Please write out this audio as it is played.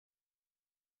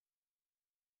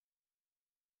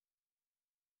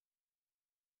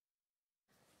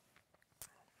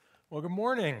Well, good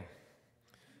morning.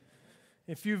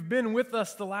 If you've been with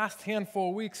us the last handful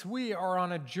of weeks, we are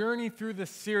on a journey through this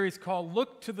series called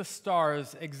Look to the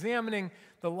Stars, examining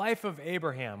the life of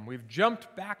Abraham. We've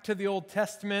jumped back to the Old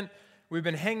Testament. We've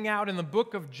been hanging out in the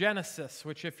book of Genesis,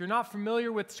 which, if you're not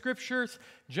familiar with scriptures,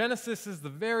 Genesis is the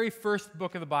very first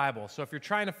book of the Bible. So if you're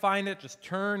trying to find it, just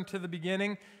turn to the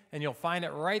beginning, and you'll find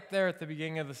it right there at the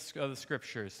beginning of the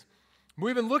scriptures.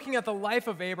 We've been looking at the life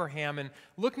of Abraham and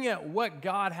looking at what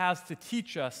God has to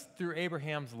teach us through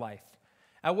Abraham's life,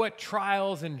 at what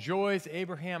trials and joys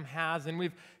Abraham has, and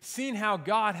we've seen how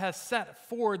God has set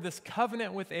forward this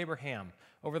covenant with Abraham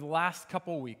over the last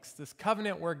couple weeks, this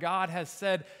covenant where God has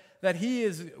said that he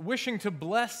is wishing to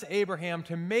bless Abraham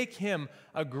to make him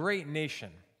a great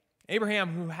nation.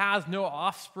 Abraham, who has no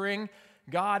offspring,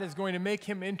 God is going to make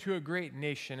him into a great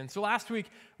nation. And so last week,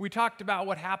 we talked about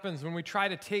what happens when we try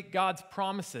to take God's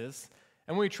promises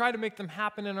and we try to make them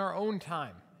happen in our own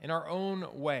time, in our own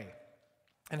way,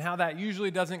 and how that usually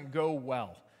doesn't go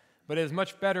well. But it is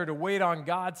much better to wait on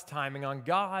God's timing, on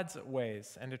God's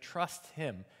ways, and to trust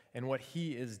him in what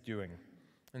he is doing.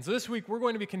 And so this week, we're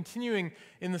going to be continuing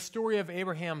in the story of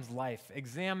Abraham's life,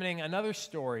 examining another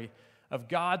story of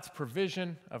God's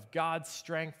provision, of God's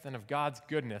strength, and of God's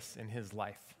goodness in his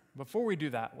life. Before we do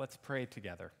that, let's pray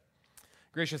together.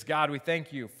 Gracious God, we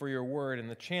thank you for your word and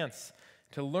the chance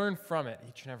to learn from it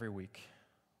each and every week.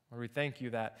 Lord, we thank you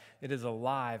that it is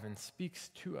alive and speaks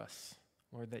to us.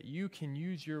 Lord, that you can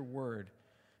use your word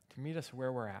to meet us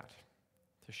where we're at,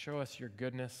 to show us your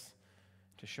goodness,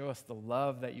 to show us the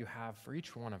love that you have for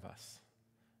each one of us.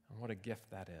 And what a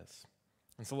gift that is.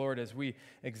 And so, Lord, as we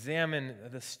examine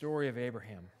the story of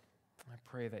Abraham, I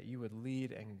pray that you would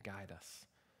lead and guide us.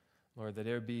 Lord, that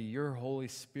it would be your Holy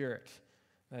Spirit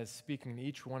that is speaking to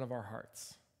each one of our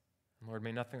hearts. And Lord,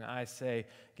 may nothing that I say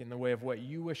get in the way of what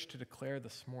you wish to declare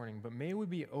this morning, but may we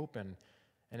be open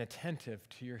and attentive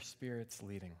to your Spirit's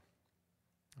leading.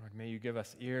 Lord, may you give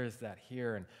us ears that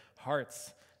hear and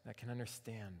hearts that can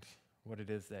understand what it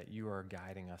is that you are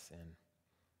guiding us in.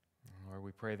 And Lord,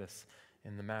 we pray this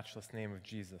in the matchless name of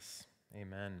Jesus.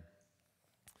 Amen.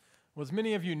 Well, as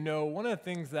many of you know, one of the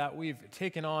things that we've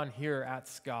taken on here at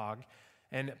SCOG,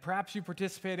 and perhaps you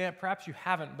participate in it, perhaps you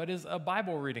haven't, but is a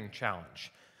Bible reading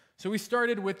challenge. So we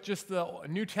started with just the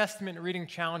New Testament reading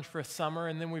challenge for a summer,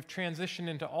 and then we've transitioned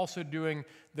into also doing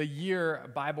the year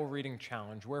Bible reading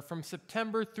challenge, where from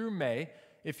September through May,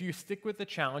 if you stick with the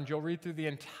challenge, you'll read through the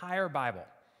entire Bible.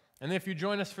 And if you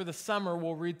join us for the summer,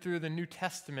 we'll read through the New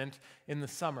Testament in the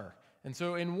summer. And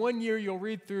so in 1 year, you'll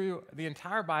read through the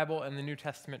entire Bible and the New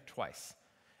Testament twice.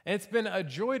 And it's been a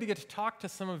joy to get to talk to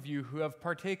some of you who have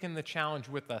partaken the challenge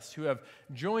with us, who have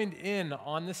joined in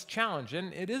on this challenge.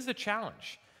 And it is a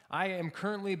challenge. I am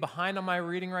currently behind on my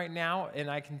reading right now, and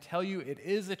I can tell you it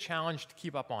is a challenge to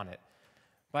keep up on it.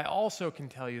 But I also can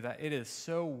tell you that it is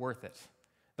so worth it,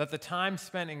 that the time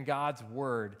spent in God's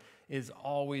Word is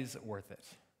always worth it.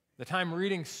 The time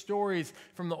reading stories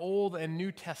from the Old and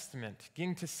New Testament,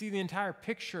 getting to see the entire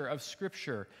picture of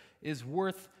Scripture, is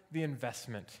worth the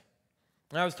investment.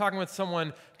 And I was talking with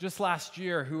someone just last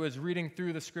year who was reading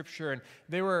through the Scripture, and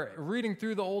they were reading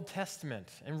through the Old Testament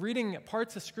and reading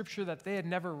parts of Scripture that they had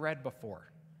never read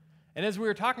before. And as we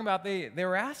were talking about, they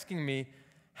were asking me,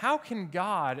 how can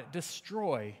God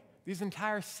destroy these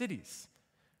entire cities?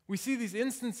 We see these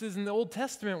instances in the Old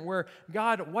Testament where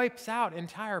God wipes out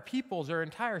entire peoples or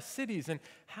entire cities, and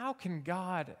how can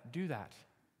God do that?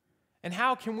 And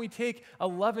how can we take a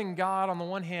loving God on the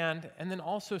one hand and then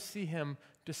also see him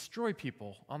destroy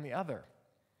people on the other?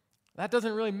 That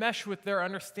doesn't really mesh with their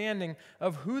understanding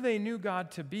of who they knew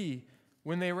God to be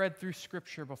when they read through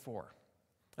Scripture before.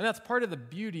 And that's part of the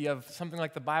beauty of something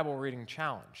like the Bible reading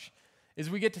challenge, is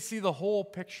we get to see the whole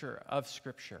picture of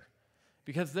Scripture.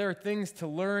 Because there are things to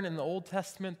learn in the Old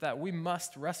Testament that we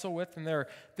must wrestle with, and there are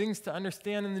things to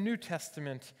understand in the New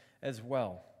Testament as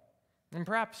well. And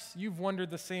perhaps you've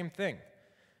wondered the same thing.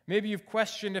 Maybe you've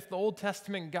questioned if the Old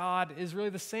Testament God is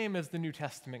really the same as the New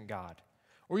Testament God.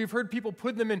 Or you've heard people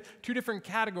put them in two different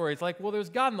categories, like, well, there's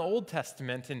God in the Old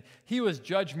Testament, and he was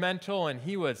judgmental, and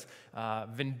he was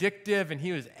vindictive, and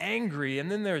he was angry.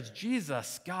 And then there's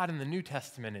Jesus, God in the New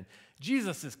Testament, and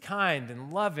Jesus is kind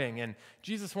and loving, and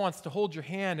Jesus wants to hold your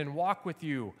hand and walk with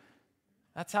you.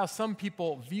 That's how some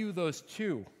people view those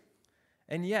two.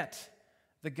 And yet,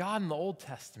 the God in the Old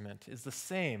Testament is the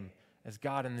same as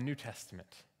God in the New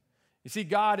Testament. You see,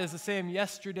 God is the same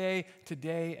yesterday,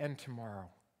 today, and tomorrow.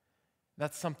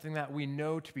 That's something that we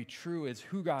know to be true, is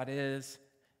who God is,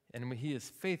 and he is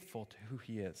faithful to who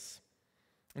he is.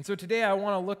 And so today I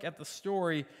want to look at the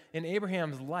story in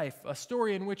Abraham's life, a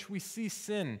story in which we see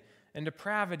sin and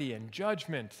depravity and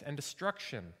judgment and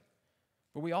destruction.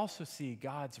 But we also see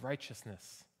God's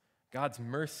righteousness, God's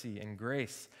mercy and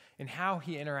grace in how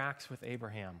he interacts with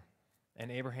Abraham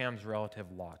and Abraham's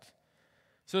relative Lot.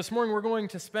 So this morning we're going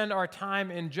to spend our time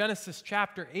in Genesis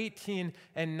chapter 18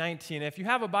 and 19. If you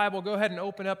have a Bible, go ahead and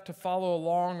open up to follow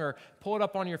along or pull it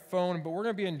up on your phone. But we're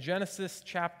going to be in Genesis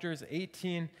chapters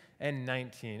 18 and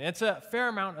 19. It's a fair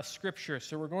amount of scripture,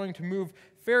 so we're going to move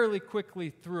fairly quickly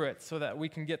through it so that we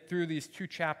can get through these two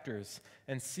chapters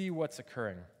and see what's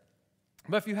occurring.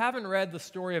 But if you haven't read the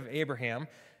story of Abraham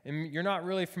and you're not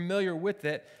really familiar with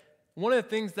it, one of the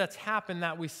things that's happened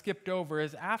that we skipped over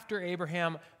is after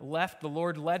Abraham left, the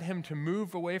Lord led him to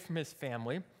move away from his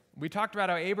family. We talked about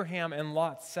how Abraham and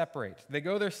Lot separate. They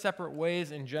go their separate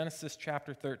ways in Genesis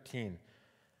chapter 13.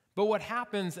 But what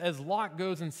happens as Lot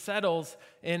goes and settles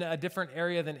in a different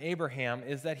area than Abraham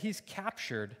is that he's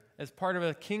captured as part of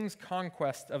a king's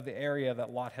conquest of the area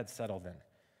that Lot had settled in.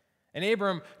 And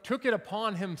Abram took it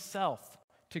upon himself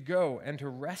to go and to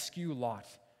rescue Lot.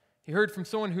 He heard from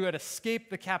someone who had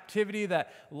escaped the captivity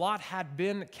that Lot had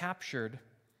been captured.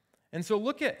 And so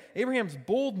look at Abraham's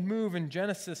bold move in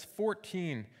Genesis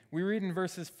 14. We read in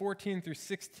verses 14 through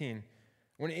 16.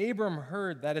 When Abram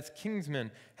heard that his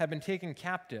kinsmen had been taken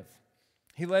captive,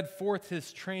 he led forth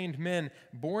his trained men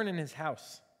born in his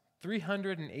house,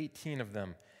 318 of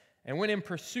them, and went in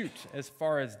pursuit as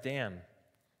far as Dan.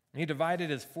 He divided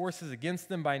his forces against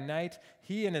them by night,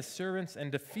 he and his servants,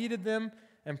 and defeated them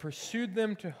and pursued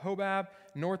them to Hobab,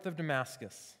 north of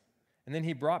Damascus. And then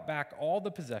he brought back all the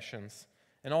possessions,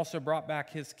 and also brought back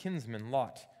his kinsman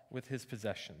Lot with his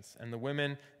possessions, and the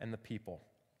women and the people.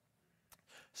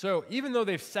 So even though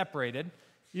they've separated,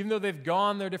 even though they've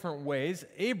gone their different ways,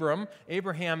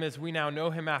 Abraham as we now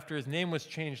know him after his name was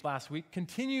changed last week,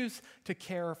 continues to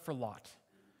care for Lot.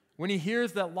 When he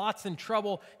hears that Lot's in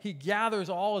trouble, he gathers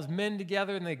all his men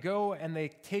together and they go and they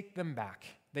take them back.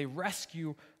 They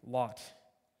rescue Lot.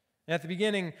 And at the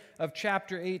beginning of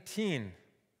chapter 18,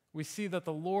 we see that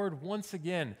the Lord once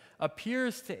again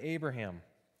appears to Abraham.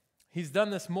 He's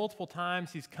done this multiple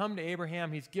times. He's come to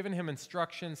Abraham. He's given him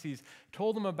instructions. He's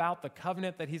told him about the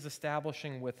covenant that he's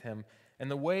establishing with him and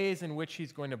the ways in which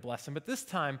he's going to bless him. But this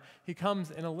time, he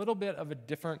comes in a little bit of a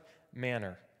different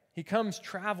manner. He comes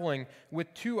traveling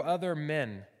with two other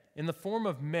men in the form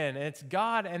of men, and it's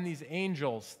God and these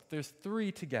angels. There's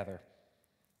three together.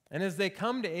 And as they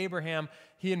come to Abraham,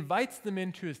 he invites them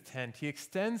into his tent. He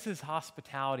extends his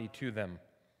hospitality to them,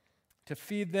 to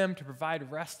feed them, to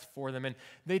provide rest for them, and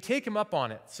they take him up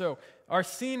on it. So our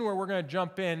scene where we're going to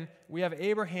jump in, we have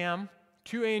Abraham,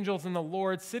 two angels, and the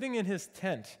Lord sitting in his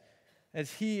tent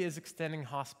as he is extending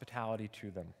hospitality to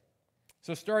them.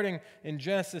 So starting in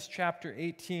Genesis chapter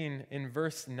 18 in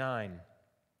verse 9,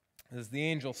 as the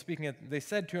angel speaking, they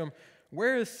said to him,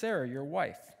 "Where is Sarah, your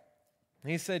wife?"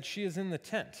 And he said, "She is in the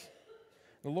tent."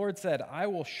 The Lord said, "I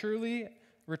will surely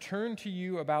return to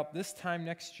you about this time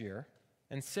next year,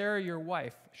 and Sarah, your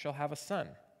wife, shall have a son."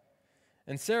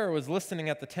 And Sarah was listening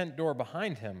at the tent door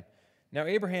behind him. Now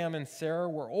Abraham and Sarah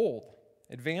were old,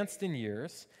 advanced in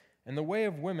years, and the way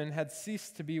of women had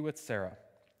ceased to be with Sarah.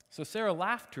 So Sarah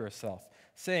laughed to herself,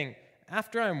 saying,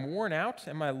 "After I am worn out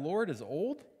and my Lord is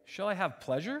old, shall I have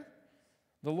pleasure?"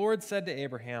 The Lord said to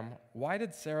Abraham, "Why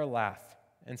did Sarah laugh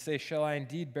and say, 'Shall I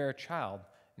indeed bear a child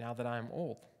now that I am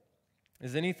old?'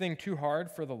 Is anything too hard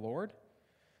for the Lord?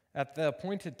 At the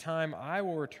appointed time I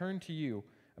will return to you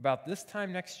about this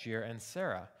time next year, and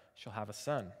Sarah shall have a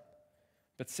son."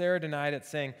 But Sarah denied it,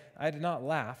 saying, "I did not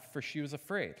laugh, for she was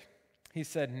afraid." He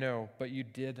said, "No, but you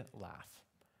did laugh."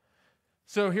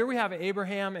 So here we have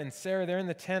Abraham and Sarah. They're in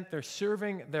the tent. They're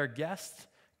serving their guests.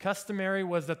 Customary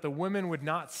was that the women would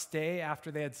not stay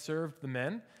after they had served the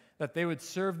men, that they would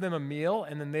serve them a meal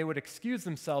and then they would excuse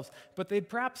themselves, but they'd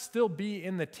perhaps still be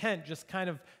in the tent, just kind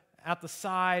of at the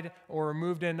side or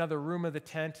removed in another room of the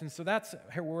tent. And so that's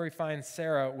where we find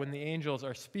Sarah when the angels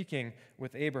are speaking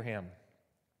with Abraham.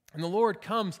 And the Lord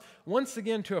comes once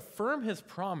again to affirm his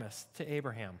promise to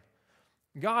Abraham.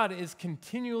 God is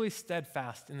continually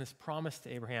steadfast in this promise to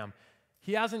Abraham.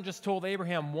 He hasn't just told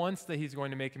Abraham once that he's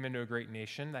going to make him into a great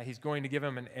nation, that he's going to give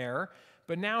him an heir,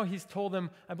 but now he's told him,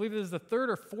 I believe this is the third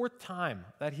or fourth time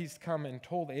that he's come and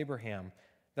told Abraham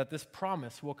that this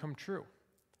promise will come true.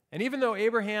 And even though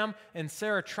Abraham and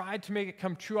Sarah tried to make it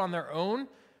come true on their own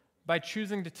by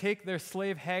choosing to take their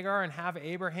slave Hagar and have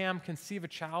Abraham conceive a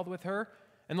child with her,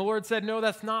 and the Lord said, "No,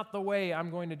 that's not the way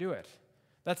I'm going to do it.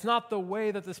 That's not the way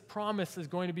that this promise is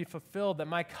going to be fulfilled, that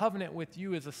my covenant with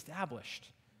you is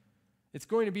established. It's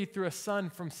going to be through a son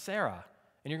from Sarah,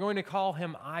 and you're going to call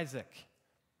him Isaac."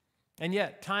 And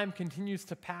yet, time continues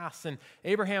to pass, and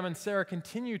Abraham and Sarah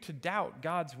continue to doubt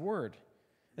God's word.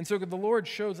 And so the Lord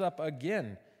shows up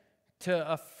again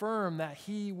to affirm that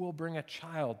he will bring a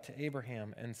child to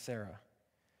Abraham and Sarah.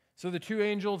 So the two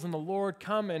angels and the Lord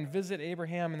come and visit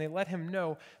Abraham, and they let him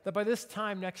know that by this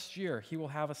time next year he will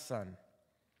have a son.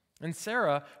 And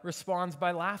Sarah responds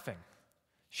by laughing.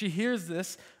 She hears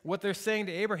this, what they're saying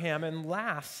to Abraham, and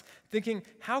laughs, thinking,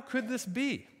 how could this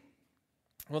be?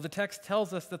 Well, the text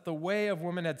tells us that the way of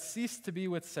woman had ceased to be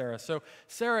with Sarah. So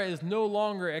Sarah is no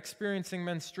longer experiencing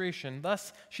menstruation.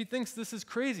 Thus, she thinks this is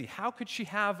crazy. How could she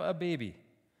have a baby?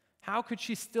 How could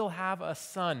she still have a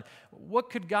son? What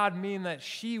could God mean that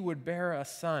she would bear a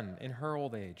son in her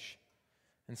old age?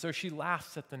 And so she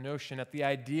laughs at the notion, at the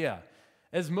idea,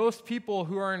 as most people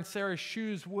who are in Sarah's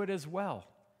shoes would as well.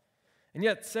 And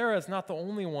yet, Sarah is not the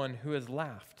only one who has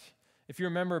laughed. If you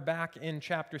remember back in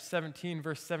chapter 17,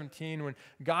 verse 17, when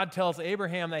God tells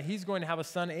Abraham that he's going to have a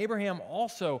son, Abraham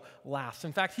also laughs.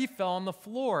 In fact, he fell on the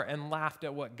floor and laughed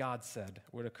at what God said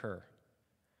would occur.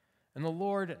 And the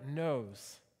Lord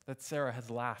knows that Sarah has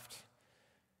laughed.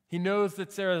 He knows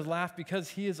that Sarah has laughed because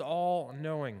he is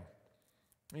all-knowing.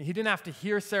 He didn't have to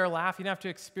hear Sarah laugh. He didn't have to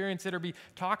experience it or be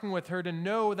talking with her to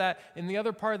know that in the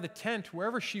other part of the tent,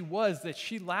 wherever she was, that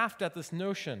she laughed at this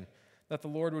notion that the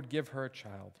Lord would give her a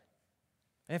child.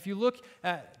 And if you look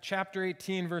at chapter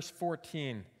 18, verse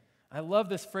 14, I love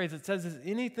this phrase. It says, "Is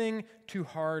anything too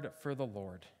hard for the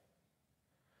Lord?"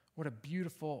 What a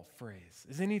beautiful phrase.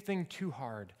 Is anything too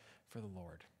hard for the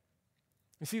Lord?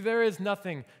 You see, there is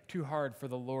nothing too hard for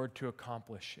the Lord to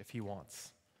accomplish if he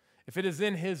wants. If it is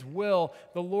in his will,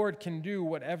 the Lord can do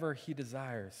whatever he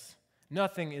desires.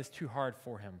 Nothing is too hard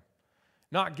for him.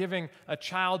 Not giving a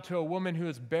child to a woman who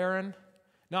is barren,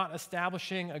 not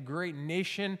establishing a great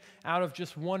nation out of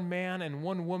just one man and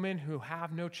one woman who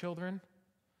have no children.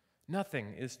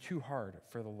 Nothing is too hard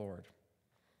for the Lord.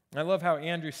 I love how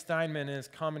Andrew Steinman, in his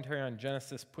commentary on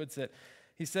Genesis, puts it.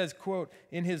 He says, quote,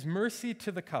 "In his mercy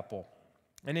to the couple,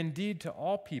 and indeed to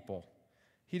all people,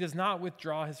 he does not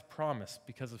withdraw his promise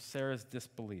because of Sarah's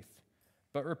disbelief,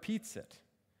 but repeats it,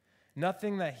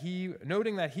 noting that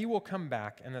he will come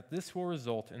back and that this will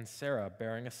result in Sarah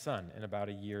bearing a son in about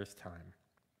a year's time."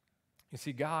 You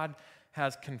see, God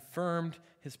has confirmed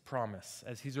his promise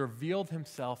as he's revealed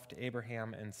himself to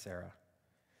Abraham and Sarah.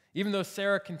 Even though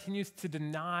Sarah continues to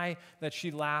deny that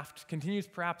she laughed, continues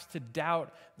perhaps to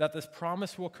doubt that this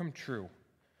promise will come true,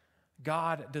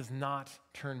 God does not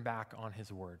turn back on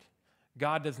his word.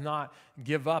 God does not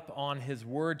give up on his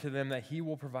word to them that he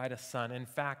will provide a son. In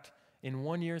fact, in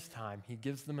 1 year's time, he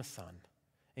gives them a son.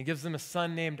 He gives them a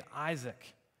son named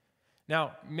Isaac.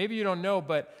 Now, maybe you don't know,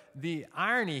 but the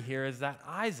irony here is that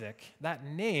Isaac, that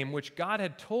name, which God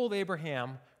had told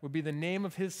Abraham would be the name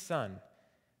of his son,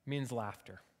 means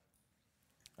laughter.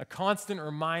 A constant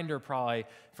reminder, probably,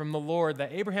 from the Lord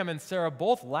that Abraham and Sarah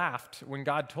both laughed when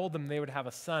God told them they would have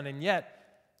a son, and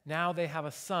yet now they have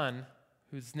a son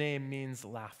whose name means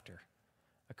laughter.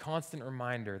 A constant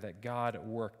reminder that God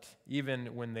worked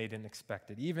even when they didn't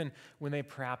expect it, even when they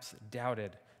perhaps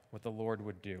doubted what the Lord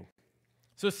would do.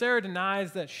 So Sarah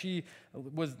denies that she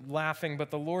was laughing, but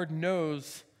the Lord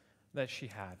knows that she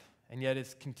had, and yet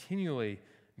is continually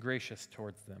gracious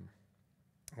towards them.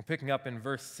 We're picking up in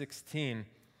verse 16.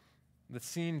 The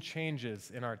scene changes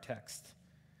in our text.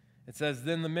 It says,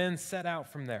 "Then the men set out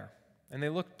from there, and they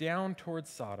looked down towards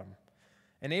Sodom.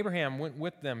 And Abraham went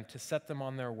with them to set them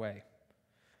on their way.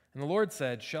 And the Lord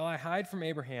said, 'Shall I hide from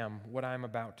Abraham what I am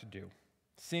about to do?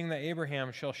 Seeing that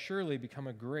Abraham shall surely become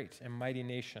a great and mighty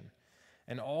nation,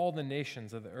 and all the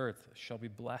nations of the earth shall be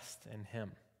blessed in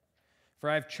him. For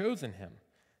I have chosen him,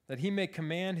 that he may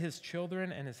command his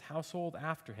children and his household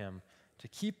after him to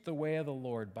keep the way of the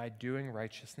Lord by doing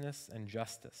righteousness and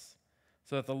justice,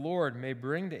 so that the Lord may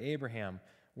bring to Abraham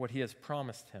what he has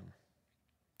promised him.'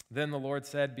 Then the Lord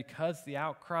said, 'Because the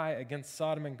outcry against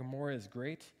Sodom and Gomorrah is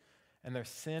great, and their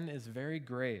sin is very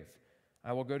grave,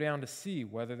 I will go down to see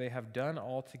whether they have done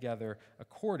altogether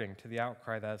according to the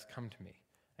outcry that has come to me.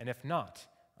 And if not,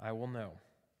 I will know.'"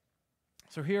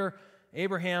 So here,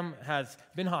 Abraham has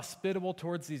been hospitable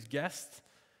towards these guests.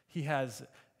 He has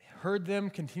heard them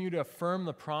continue to affirm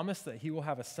the promise that he will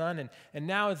have a son. And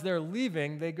now as they're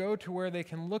leaving, they go to where they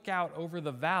can look out over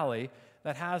the valley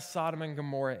that has Sodom and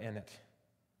Gomorrah in it.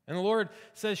 And the Lord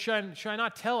says, should I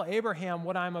not tell Abraham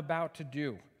what I'm about to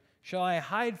do? Shall I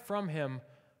hide from him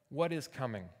what is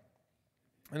coming?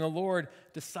 And the Lord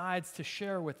decides to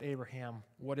share with Abraham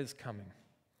what is coming.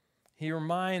 He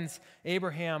reminds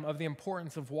Abraham of the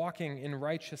importance of walking in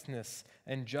righteousness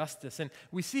and justice. And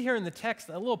we see here in the text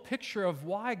a little picture of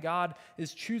why God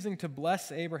is choosing to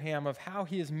bless Abraham, of how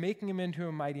he is making him into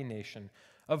a mighty nation,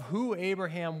 of who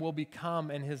Abraham will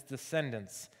become and his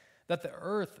descendants, that the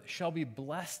earth shall be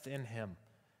blessed in him.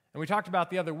 And we talked about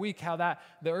the other week how that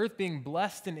the earth being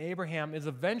blessed in Abraham is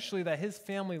eventually that his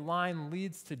family line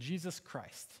leads to Jesus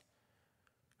Christ,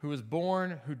 who was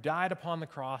born, who died upon the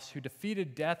cross, who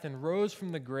defeated death and rose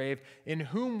from the grave, in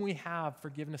whom we have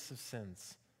forgiveness of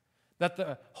sins. That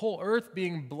the whole earth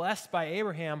being blessed by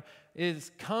Abraham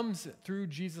comes through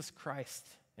Jesus Christ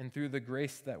and through the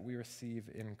grace that we receive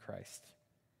in Christ.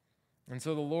 And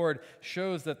so the Lord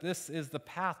shows that this is the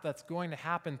path that's going to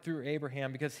happen through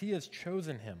Abraham because he has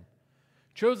chosen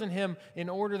him in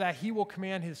order that he will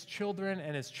command his children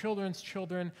and his children's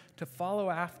children to follow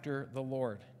after the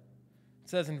Lord. It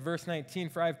says in verse 19,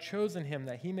 "For I have chosen him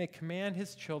that he may command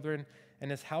his children and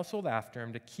his household after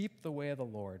him to keep the way of the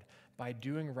Lord by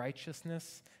doing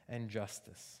righteousness and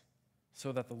justice,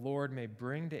 so that the Lord may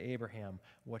bring to Abraham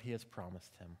what he has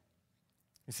promised him."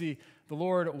 You see, the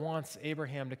Lord wants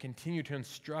Abraham to continue to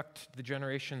instruct the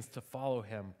generations to follow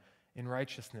him in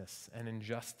righteousness and in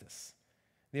justice.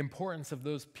 The importance of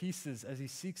those pieces as he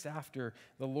seeks after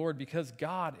the Lord, because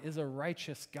God is a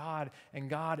righteous God and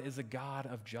God is a God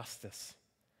of justice.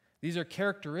 These are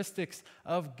characteristics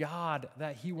of God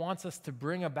that he wants us to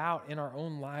bring about in our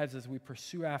own lives as we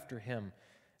pursue after him.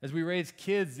 As we raise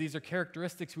kids, these are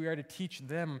characteristics we are to teach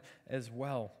them as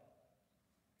well.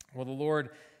 Well, the Lord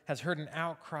has heard an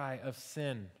outcry of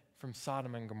sin from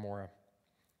Sodom and Gomorrah.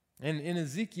 And in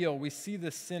Ezekiel, we see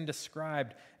this sin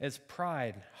described as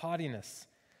pride, haughtiness,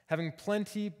 having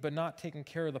plenty but not taking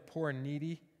care of the poor and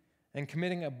needy, and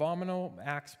committing abominable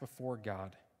acts before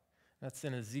God. That's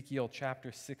in Ezekiel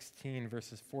chapter 16,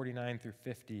 verses 49 through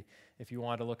 50, if you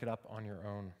want to look it up on your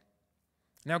own.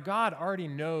 Now, God already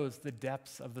knows the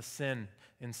depths of the sin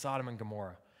in Sodom and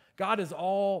Gomorrah. God is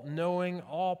all-knowing,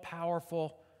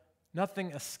 all-powerful.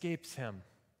 Nothing escapes him.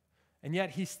 And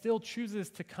yet he still chooses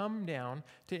to come down,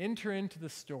 to enter into the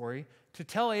story, to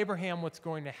tell Abraham what's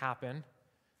going to happen,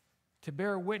 to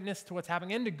bear witness to what's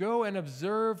happening, and to go and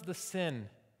observe the sin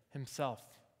himself.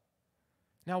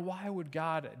 Now, why would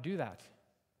God do that?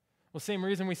 Well, same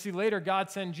reason we see later God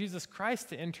sent Jesus Christ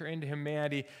to enter into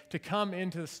humanity, to come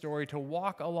into the story, to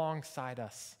walk alongside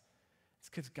us. It's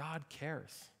because God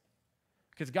cares.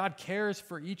 Because God cares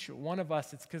for each one of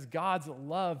us. It's because God's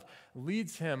love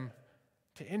leads him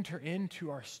to enter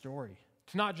into our story,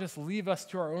 to not just leave us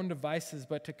to our own devices,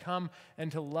 but to come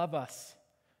and to love us,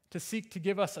 to seek to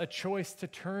give us a choice to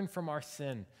turn from our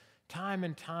sin. Time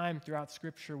and time throughout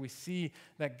Scripture, we see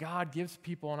that God gives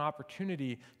people an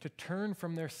opportunity to turn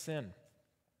from their sin,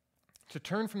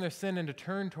 and to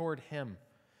turn toward him.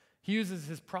 He uses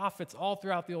his prophets all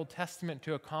throughout the Old Testament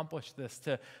to accomplish this,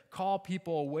 to call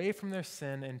people away from their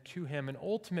sin and to him. And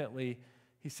ultimately,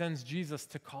 he sends Jesus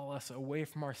to call us away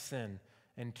from our sin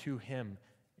and to him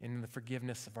in the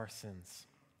forgiveness of our sins.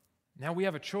 Now we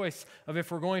have a choice of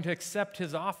if we're going to accept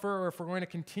his offer or if we're going to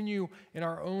continue in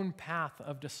our own path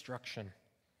of destruction.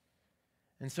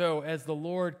 And so as the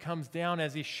Lord comes down,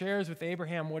 as he shares with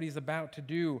Abraham what he's about to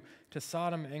do to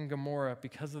Sodom and Gomorrah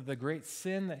because of the great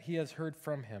sin that he has heard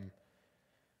from him,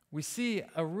 we see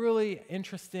a really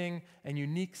interesting and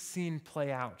unique scene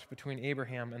play out between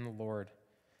Abraham and the Lord.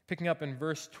 Picking up in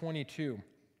verse 22.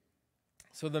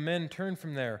 "So the men turned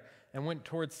from there and went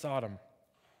toward Sodom.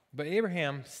 But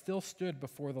Abraham still stood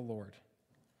before the Lord.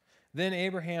 Then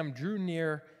Abraham drew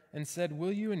near and said,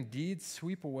 'Will you indeed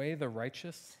sweep away the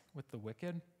righteous with the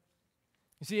wicked?'"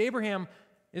 You see, Abraham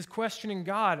is questioning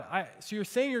God. So you're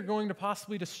saying you're going to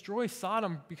possibly destroy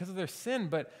Sodom because of their sin,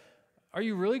 but are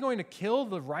you really going to kill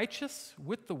the righteous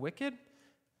with the wicked?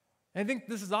 And I think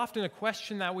this is often a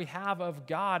question that we have of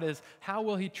God is, how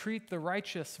will he treat the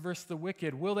righteous versus the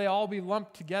wicked? Will they all be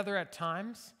lumped together at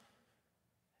times?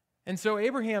 And so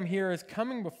Abraham here is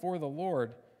coming before the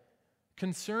Lord,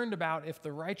 concerned about if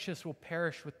the righteous will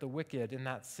perish with the wicked in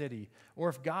that city, or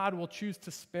if God will choose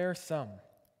to spare some.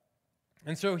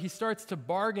 And so he starts to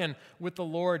bargain with the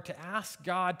Lord to ask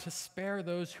God to spare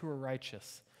those who are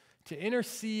righteous, to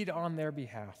intercede on their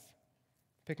behalf.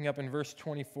 Picking up in verse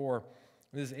 24,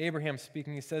 this is Abraham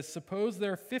speaking. He says, "Suppose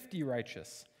there are 50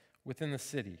 righteous within the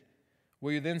city.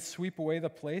 Will you then sweep away the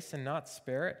place and not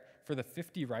spare it for the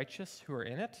 50 righteous who are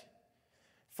in it?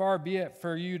 Far be it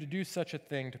for you to do such a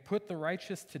thing, to put the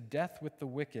righteous to death with the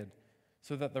wicked,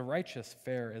 so that the righteous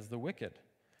fare as the wicked.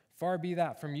 Far be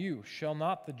that from you. Shall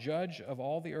not the judge of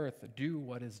all the earth do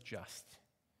what is just?"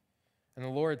 And the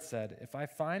Lord said, "If I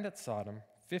find at Sodom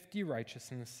 50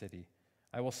 righteous in the city,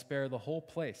 I will spare the whole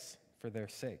place for their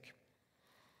sake."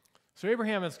 So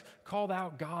Abraham has called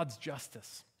out God's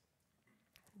justice.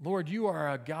 Lord, you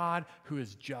are a God who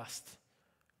is just.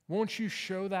 Won't you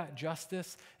show that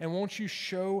justice, and won't you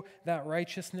show that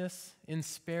righteousness in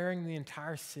sparing the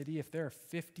entire city if there are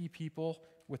 50 people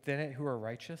within it who are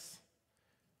righteous?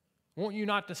 Won't you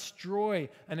not destroy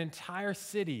an entire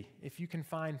city if you can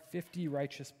find 50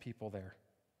 righteous people there?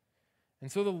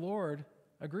 And so the Lord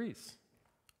agrees.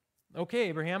 Okay,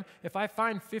 Abraham, if I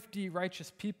find 50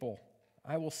 righteous people,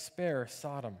 I will spare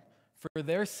Sodom. For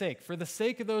their sake, for the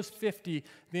sake of those 50,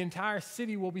 the entire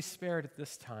city will be spared at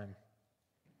this time.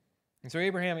 And so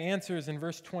Abraham answers in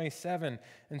verse 27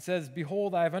 and says,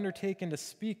 "Behold, I have undertaken to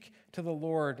speak to the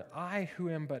Lord, I who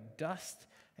am but dust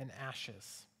and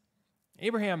ashes."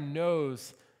 Abraham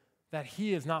knows that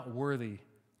he is not worthy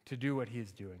to do what he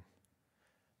is doing.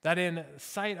 That in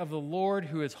sight of the Lord,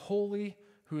 who is holy,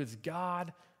 who is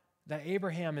God, that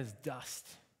Abraham is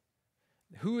dust.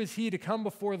 Who is he to come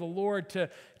before the Lord to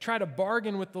try to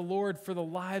bargain with the Lord for the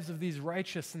lives of these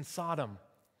righteous in Sodom?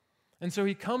 And so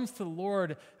he comes to the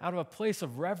Lord out of a place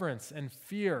of reverence and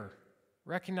fear,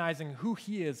 recognizing who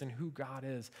he is and who God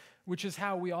is, which is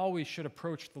how we always should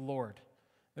approach the Lord.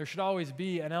 There should always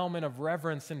be an element of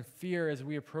reverence and fear as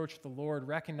we approach the Lord,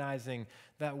 recognizing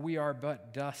that we are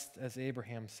but dust, as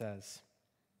Abraham says.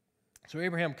 So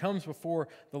Abraham comes before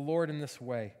the Lord in this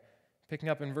way. Picking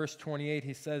up in verse 28,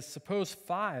 he says, "Suppose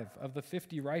 5 of the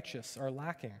 50 righteous are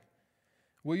lacking.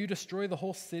 Will you destroy the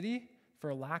whole city for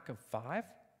a lack of 5?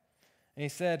 And he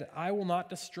said, "I will not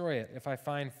destroy it if I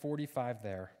find 45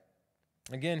 there."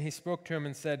 Again, he spoke to him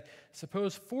and said,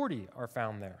 "Suppose 40 are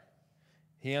found there."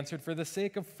 He answered, "For the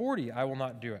sake of 40, I will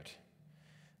not do it."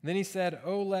 Then he said,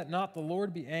 "Oh, let not the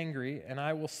Lord be angry, and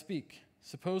I will speak.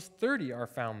 Suppose 30 are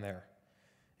found there."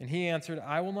 And he answered,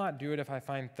 "I will not do it if I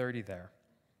find 30 there."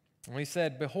 And he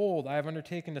said, "Behold, I have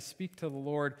undertaken to speak to the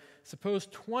Lord. Suppose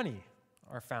 20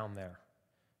 are found there."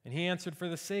 And he answered, "For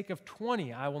the sake of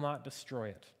 20, I will not destroy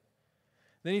it."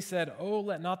 Then he said, "Oh,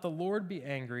 let not the Lord be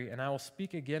angry, and I will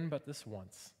speak again but this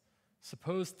once.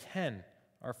 Suppose 10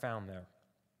 are found there."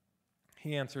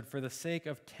 He answered, "For the sake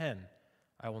of 10,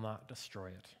 I will not destroy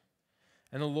it."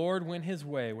 And the Lord went his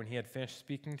way when he had finished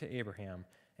speaking to Abraham,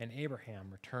 and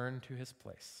Abraham returned to his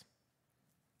place.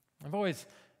 I've always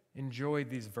enjoyed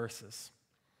these verses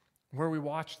where we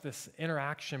watch this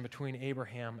interaction between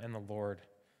Abraham and the Lord,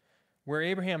 where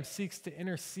Abraham seeks to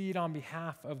intercede on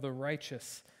behalf of the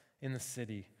righteous in the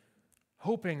city,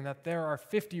 hoping that there are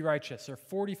 50 righteous, or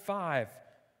 45,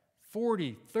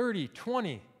 40, 30,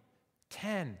 20,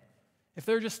 10. If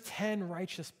there are just 10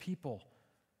 righteous people,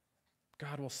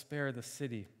 God will spare the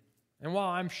city. And while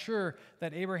I'm sure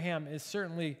that Abraham is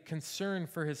certainly concerned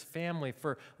for his family,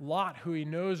 for Lot, who he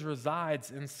knows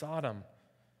resides in Sodom,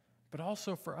 but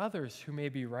also for others who may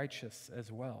be righteous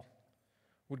as well.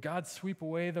 Would God sweep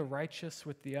away the righteous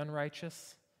with the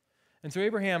unrighteous? And so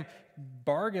Abraham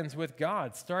bargains with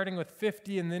God, starting with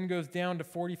 50 and then goes down to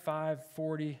 45,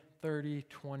 40, 30,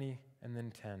 20, and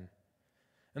then 10.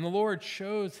 And the Lord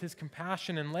shows his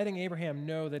compassion in letting Abraham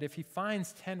know that if he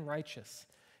finds 10 righteous,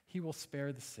 he will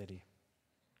spare the city.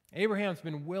 Abraham's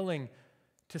been willing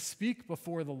to speak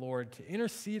before the Lord, to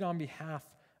intercede on behalf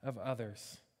of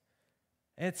others.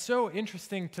 And it's so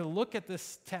interesting to look at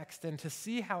this text and to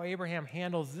see how Abraham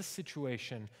handles this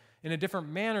situation in a different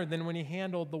manner than when he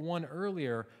handled the one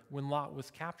earlier when Lot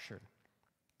was captured.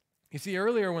 You see,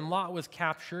 earlier when Lot was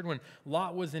captured, when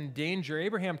Lot was in danger,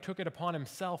 Abraham took it upon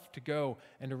himself to go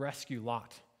and to rescue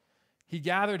Lot. He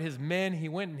gathered his men, he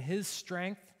went in his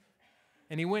strength,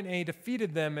 and he went and he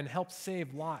defeated them and helped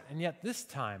save Lot. And yet this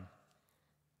time,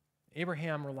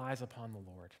 Abraham relies upon the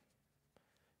Lord.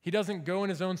 He doesn't go in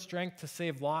his own strength to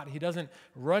save Lot. He doesn't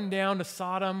run down to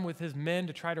Sodom with his men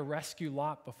to try to rescue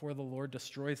Lot before the Lord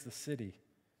destroys the city.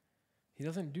 He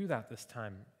doesn't do that this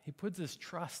time. He puts his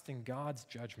trust in God's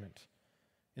judgment,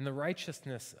 in the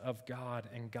righteousness of God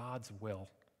and God's will.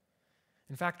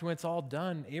 In fact, when it's all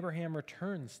done, Abraham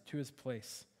returns to his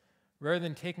place. Rather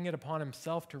than taking it upon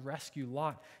himself to rescue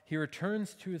Lot, he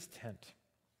returns to his tent.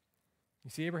 You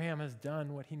see, Abraham has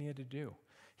done what he needed to do.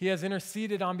 He has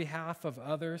interceded on behalf of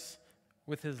others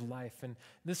with his life. And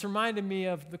this reminded me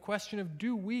of the question of,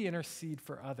 do we intercede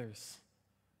for others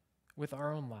with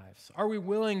our own lives? Are we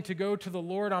willing to go to the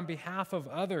Lord on behalf of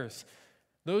others,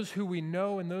 those who we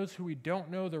know and those who we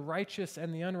don't know, the righteous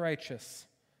and the unrighteous,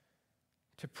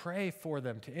 to pray for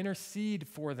them, to intercede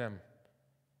for them?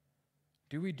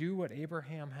 Do we do what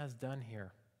Abraham has done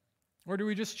here? Or do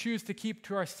we just choose to keep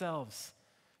to ourselves,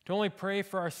 to only pray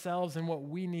for ourselves and what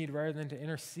we need rather than to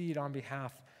intercede on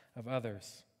behalf of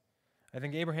others? I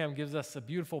think Abraham gives us a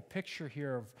beautiful picture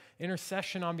here of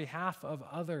intercession on behalf of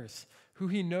others, who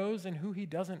he knows and who he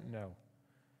doesn't know,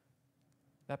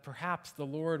 that perhaps the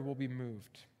Lord will be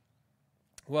moved.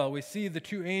 Well, we see the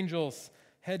two angels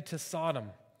head to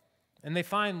Sodom, and they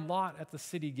find Lot at the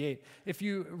city gate. If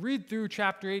you read through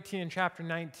chapter 18 and chapter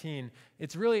 19,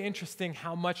 it's really interesting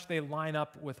how much they line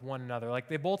up with one another. Like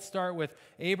they both start with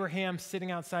Abraham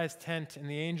sitting outside his tent, and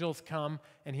the angels come,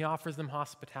 and he offers them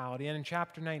hospitality. And in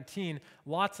chapter 19,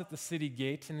 Lot's at the city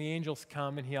gate, and the angels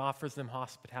come, and he offers them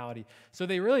hospitality. So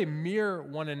they really mirror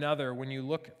one another when you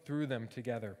look through them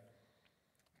together.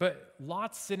 But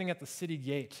Lot's sitting at the city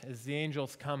gate as the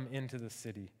angels come into the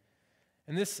city.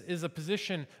 And this is a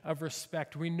position of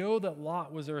respect. We know that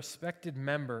Lot was a respected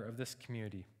member of this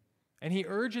community. And he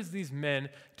urges these men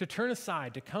to turn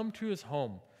aside, to come to his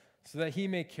home, so that he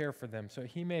may care for them, so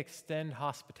he may extend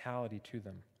hospitality to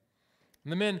them.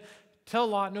 And the men tell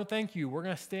Lot, no, thank you, we're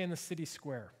going to stay in the city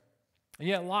square. And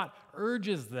yet Lot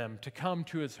urges them to come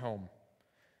to his home.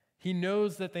 He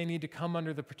knows that they need to come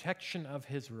under the protection of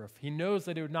his roof. He knows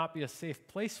that it would not be a safe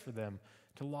place for them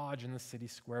to lodge in the city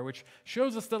square, which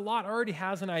shows us that Lot already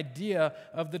has an idea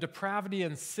of the depravity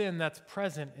and sin that's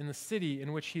present in the city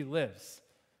in which he lives.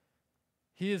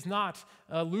 He is not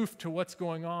aloof to what's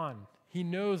going on. He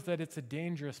knows that it's a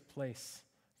dangerous place,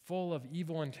 full of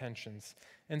evil intentions.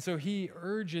 And so he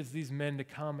urges these men to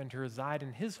come and to reside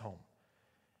in his home.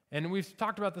 And we've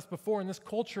talked about this before. In this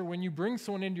culture, when you bring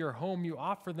someone into your home, you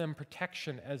offer them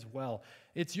protection as well.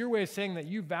 It's your way of saying that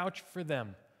you vouch for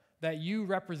them, that you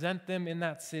represent them in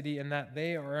that city, and that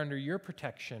they are under your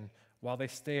protection while they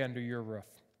stay under your roof.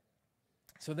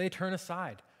 So they turn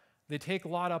aside. They take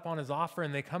Lot up on his offer,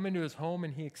 and they come into his home,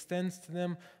 and he extends to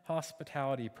them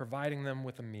hospitality, providing them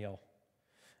with a meal.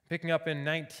 Picking up in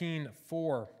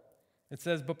 19:4, it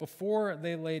says, "But before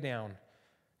they lay down,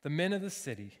 the men of the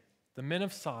city, the men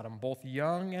of Sodom, both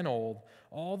young and old,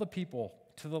 all the people,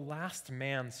 to the last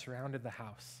man, surrounded the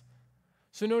house."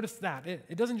 So notice that.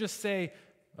 It doesn't just say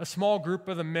a small group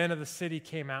of the men of the city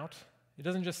came out. It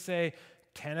doesn't just say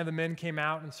 10 of the men came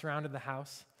out and surrounded the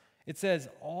house. It says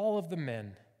all of the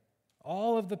men,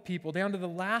 all of the people, down to the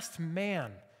last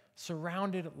man,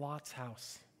 surrounded Lot's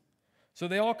house. So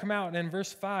they all come out, and in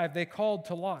verse 5, they called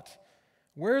to Lot,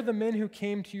 "Where are the men who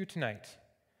came to you tonight?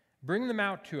 Bring them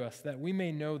out to us, that we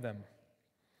may know them."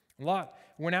 Lot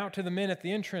went out to the men at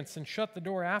the entrance and shut the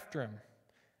door after him.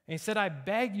 And he said, "I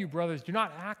beg you, brothers, do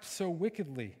not act so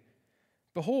wickedly.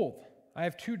 Behold, I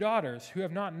have 2 daughters who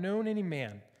have not known any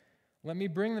man. Let me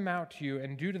bring them out to you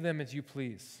and do to them as you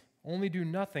please. Only do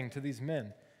nothing to these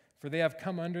men, for they have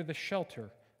come under the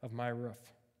shelter of my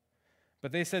roof."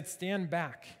 But they said, "Stand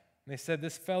back." And they said,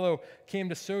 "This fellow came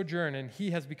to sojourn, and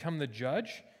he has become the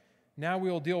judge. Now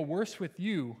we will deal worse with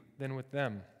you than with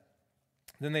them."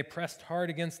 Then they pressed hard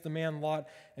against the man Lot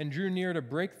and drew near to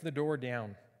break the door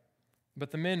down.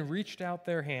 But the men reached out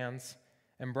their hands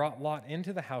and brought Lot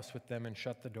into the house with them and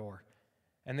shut the door.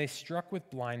 And they struck with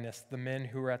blindness the men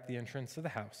who were at the entrance of the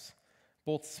house,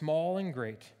 both small and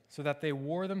great, so that they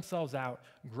wore themselves out,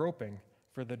 groping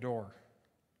for the door.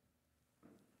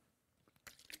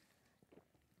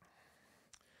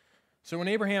 So when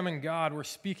Abraham and God were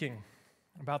speaking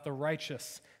about the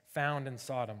righteous found in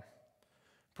Sodom,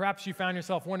 perhaps you found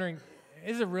yourself wondering,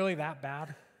 is it really that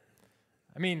bad?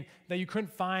 I mean, that you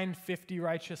couldn't find 50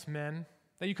 righteous men,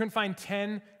 that you couldn't find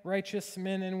 10 righteous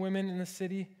men and women in the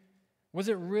city? Was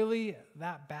it really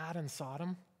that bad in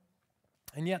Sodom?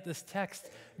 And yet this text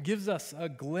gives us a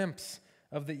glimpse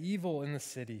of the evil in the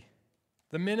city.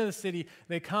 The men of the city,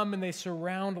 they come and they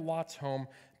surround Lot's home,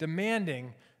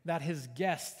 demanding that his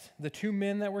guests, the 2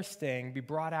 men that were staying, be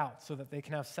brought out so that they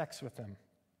can have sex with him.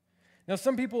 Now,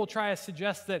 some people will try to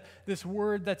suggest that this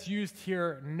word that's used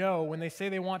here, know, when they say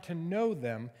they want to know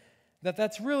them,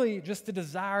 that's really just a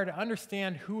desire to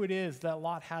understand who it is that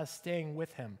Lot has staying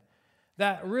with him.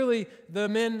 That really the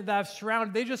men that have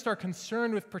surrounded, they just are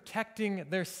concerned with protecting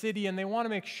their city, and they want to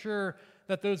make sure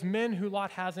that those men who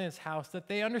Lot has in his house, that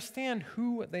they understand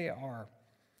who they are.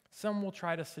 Some will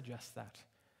try to suggest that.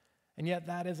 And yet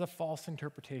that is a false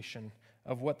interpretation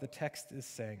of what the text is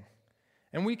saying.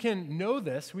 And we can know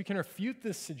this, we can refute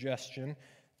this suggestion.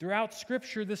 Throughout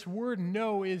Scripture, this word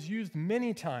know is used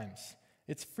many times.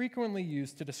 It's frequently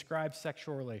used to describe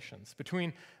sexual relations.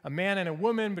 Between a man and a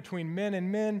woman, between men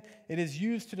and men, it is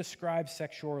used to describe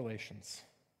sexual relations.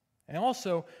 And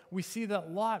also, we see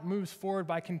that Lot moves forward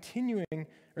by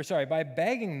by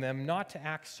begging them not to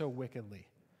act so wickedly.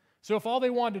 So if all they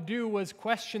wanted to do was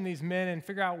question these men and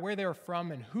figure out where they were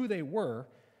from and who they were,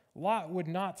 Lot would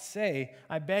not say,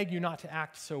 "I beg you not to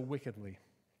act so wickedly."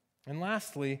 And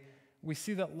lastly, we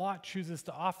see that Lot chooses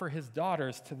to offer his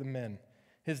daughters to the men,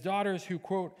 his daughters who,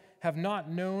 quote, have not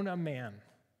known a man.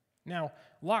 Now,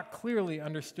 Lot clearly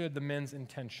understood the men's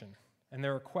intention and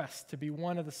their request to be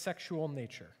one of the sexual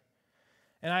nature.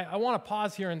 And I want to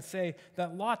pause here and say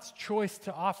that Lot's choice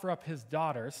to offer up his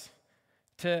daughters,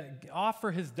 to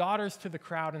offer his daughters to the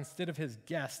crowd instead of his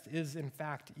guest, is in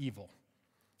fact evil.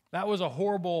 That was a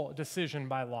horrible decision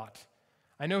by Lot.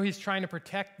 I know he's trying to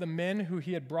protect the men who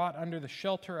he had brought under the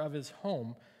shelter of his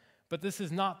home, but this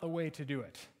is not the way to do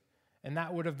it. And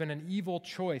that would have been an evil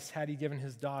choice had he given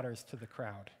his daughters to the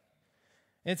crowd.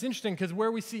 And it's interesting because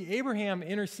where we see Abraham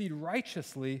intercede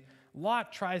righteously,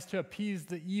 Lot tries to appease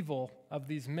the evil of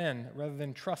these men rather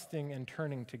than trusting and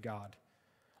turning to God.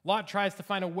 Lot tries to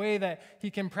find a way that he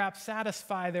can perhaps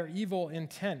satisfy their evil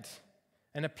intent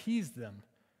and appease them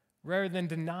rather than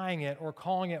denying it or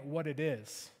calling it what it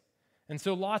is. And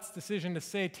so Lot's decision to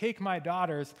say, take my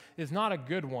daughters, is not a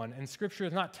good one, and Scripture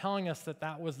is not telling us that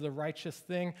that was the righteous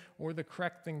thing or the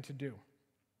correct thing to do.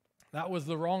 That was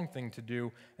the wrong thing to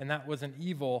do, and that was an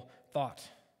evil thought.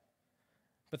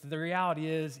 But the reality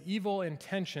is, evil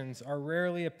intentions are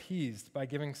rarely appeased by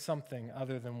giving something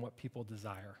other than what people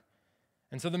desire.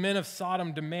 And so the men of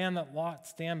Sodom demand that Lot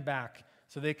stand back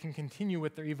so they can continue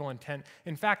with their evil intent.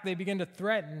 In fact, they begin to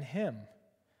threaten him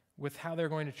with how they're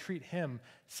going to treat him,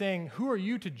 saying, who are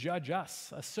you to judge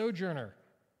us, a sojourner,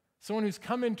 someone who's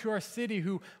come into our city,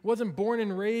 who wasn't born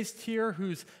and raised here,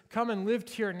 who's come and lived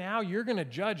here now? You're going to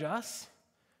judge us?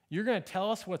 You're going to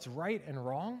tell us what's right and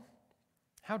wrong?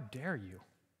 How dare you?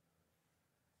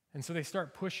 And so they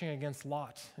start pushing against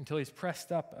Lot until he's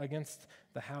pressed up against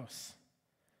the house.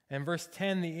 And verse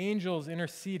 10, the angels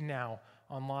intercede now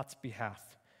on Lot's behalf.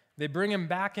 They bring him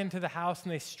back into the house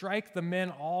and they strike the men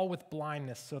all with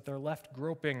blindness so that they're left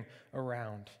groping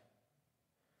around.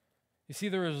 You see,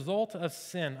 the result of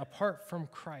sin apart from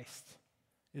Christ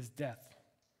is death.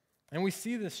 And we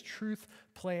see this truth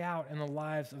play out in the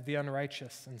lives of the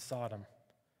unrighteous in Sodom.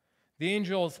 The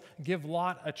angels give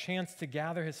Lot a chance to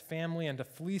gather his family and to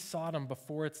flee Sodom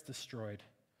before it's destroyed.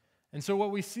 And so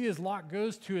what we see is Lot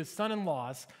goes to his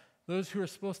son-in-laws, those who are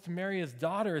supposed to marry his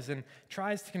daughters, and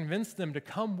tries to convince them to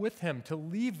come with him, to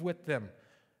leave with them,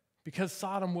 because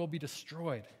Sodom will be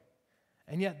destroyed.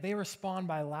 And yet they respond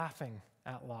by laughing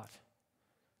at Lot,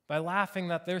 by laughing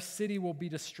that their city will be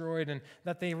destroyed and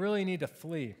that they really need to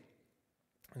flee.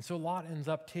 And so Lot ends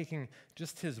up taking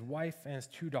just his wife and his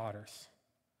 2 daughters,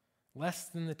 less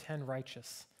than the 10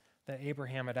 righteous that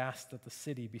Abraham had asked that the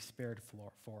city be spared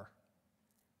for.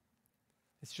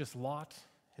 It's just Lot,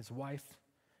 his wife,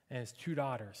 and his 2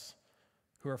 daughters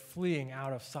who are fleeing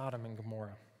out of Sodom and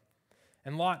Gomorrah.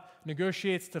 And Lot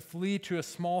negotiates to flee to a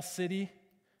small city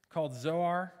called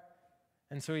Zoar,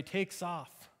 and so he takes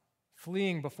off,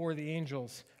 fleeing before the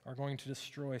angels are going to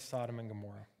destroy Sodom and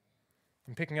Gomorrah.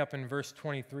 And picking up in verse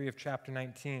 23 of chapter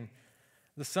 19,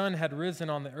 the sun had risen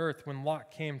on the earth when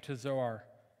Lot came to Zoar.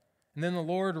 And then the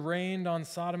Lord rained on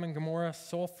Sodom and Gomorrah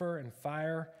sulfur and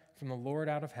fire from the Lord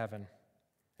out of heaven.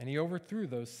 And he overthrew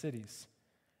those cities,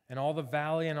 and all the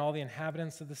valley and all the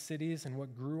inhabitants of the cities and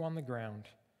what grew on the ground.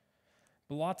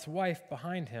 But Lot's wife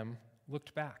behind him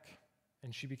looked back,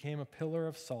 and she became a pillar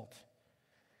of salt.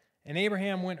 And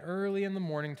Abraham went early in the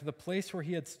morning to the place where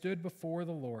he had stood before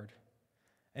the Lord.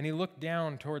 And he looked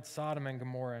down toward Sodom and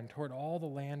Gomorrah and toward all the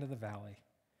land of the valley.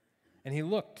 And he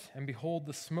looked, and behold,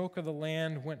 the smoke of the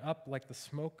land went up like the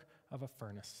smoke of a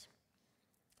furnace.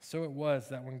 So it was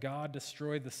that when God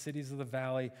destroyed the cities of the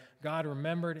valley, God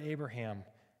remembered Abraham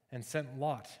and sent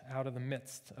Lot out of the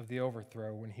midst of the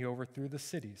overthrow when he overthrew the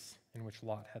cities in which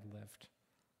Lot had lived.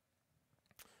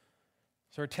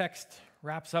 So our text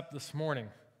wraps up this morning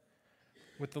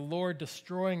with the Lord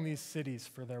destroying these cities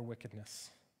for their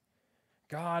wickedness.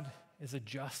 God is a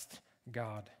just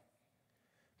God,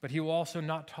 but he will also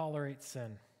not tolerate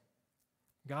sin.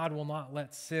 God will not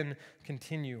let sin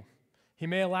continue. He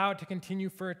may allow it to continue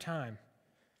for a time.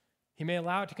 He may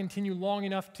allow it to continue long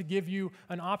enough to give you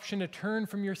an option to turn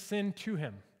from your sin to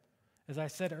him. As I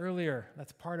said earlier,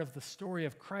 that's part of the story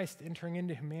of Christ entering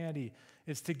into humanity,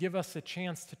 is to give us a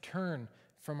chance to turn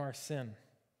from our sin.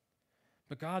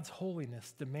 But God's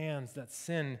holiness demands that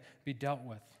sin be dealt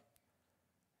with.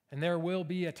 And there will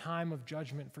be a time of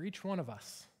judgment for each one of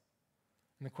us.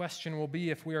 And the question will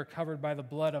be if we are covered by the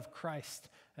blood of Christ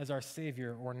as our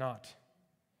Savior or not.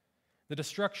 The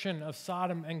destruction of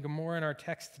Sodom and Gomorrah in our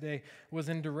text today was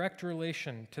in direct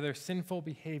relation to their sinful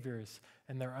behaviors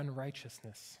and their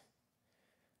unrighteousness.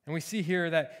 And we see here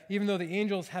that even though the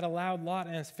angels had allowed Lot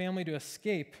and his family to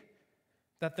escape,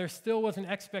 that there still was an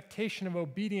expectation of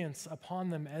obedience upon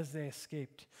them as they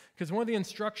escaped. Because one of the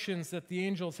instructions that the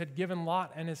angels had given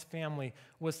Lot and his family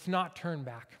was to not turn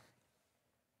back.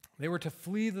 They were to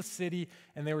flee the city,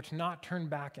 and they were to not turn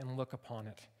back and look upon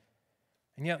it.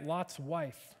 And yet Lot's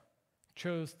wife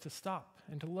chose to stop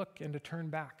and to look and to turn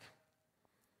back.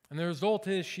 And the result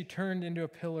is she turned into a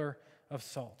pillar of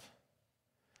salt.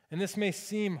 And this may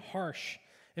seem harsh.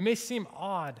 It may seem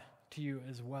odd to you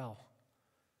as well.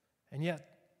 And yet,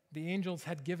 the angels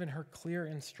had given her clear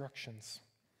instructions.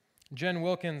 Jen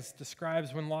Wilkins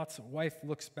describes when Lot's wife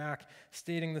looks back,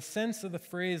 stating the sense of the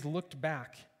phrase looked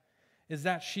back is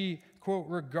that she, quote,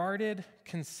 regarded,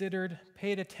 considered,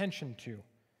 paid attention to.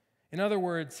 In other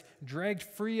words, dragged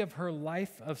free of her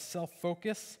life of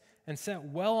self-focus and set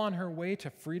well on her way to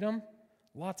freedom,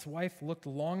 Lot's wife looked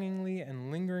longingly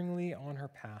and lingeringly on her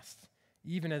past,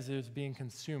 even as it was being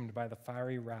consumed by the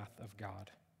fiery wrath of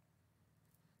God.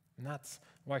 And that's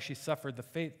why she suffered the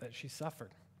fate that she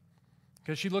suffered.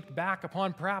 Because she looked back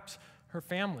upon perhaps her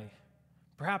family,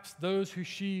 perhaps those who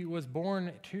she was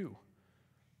born to,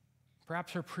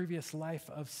 perhaps her previous life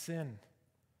of sin.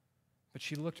 But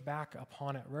she looked back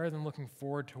upon it rather than looking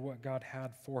forward to what God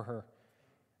had for her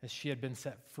as she had been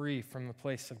set free from the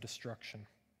place of destruction.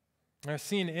 Our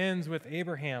scene ends with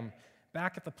Abraham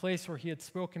back at the place where he had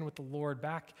spoken with the Lord,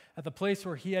 back at the place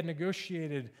where he had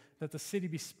negotiated that the city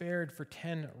be spared for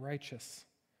 10 righteous,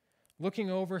 looking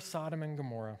over Sodom and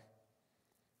Gomorrah,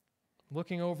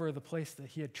 looking over the place that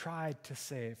he had tried to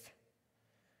save,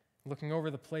 looking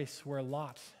over the place where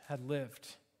Lot had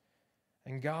lived,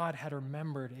 and God had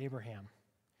remembered Abraham.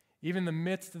 Even in the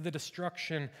midst of the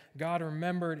destruction, God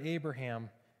remembered Abraham,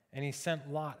 and he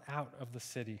sent Lot out of the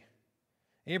city.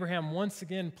 Abraham once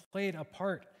again played a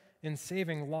part in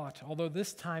saving Lot, although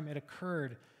this time it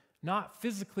occurred not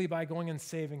physically by going and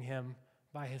saving him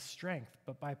by his strength,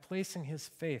 but by placing his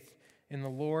faith in the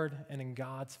Lord and in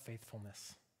God's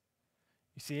faithfulness.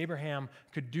 You see, Abraham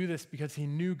could do this because he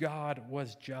knew God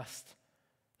was just.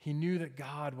 He knew that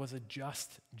God was a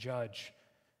just judge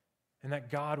and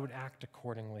that God would act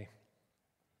accordingly.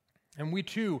 And we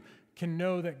too can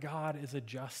know that God is a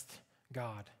just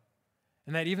God,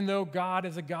 and that even though God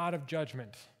is a God of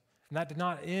judgment, and that did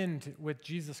not end with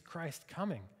Jesus Christ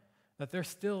coming, that there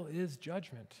still is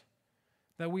judgment,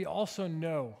 that we also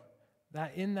know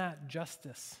that in that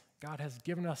justice, God has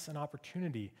given us an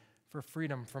opportunity for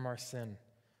freedom from our sin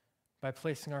by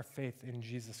placing our faith in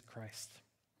Jesus Christ.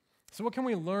 So what can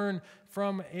we learn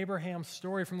from Abraham's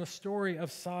story, from the story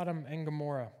of Sodom and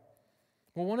Gomorrah?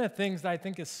 Well, one of the things that I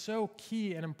think is so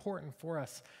key and important for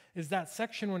us is that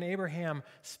section when Abraham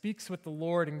speaks with the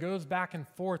Lord and goes back and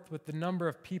forth with the number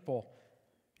of people.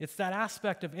 It's that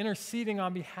aspect of interceding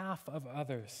on behalf of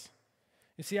others.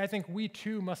 You see, I think we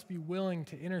too must be willing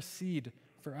to intercede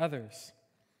for others.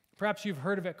 Perhaps you've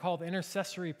heard of it called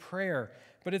intercessory prayer,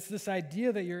 but it's this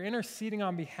idea that you're interceding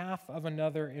on behalf of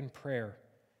another in prayer.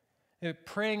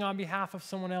 Praying on behalf of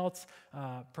someone else,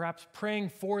 perhaps praying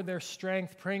for their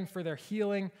strength, praying for their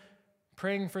healing,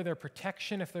 praying for their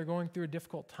protection if they're going through a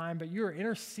difficult time, but you're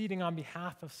interceding on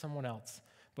behalf of someone else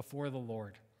before the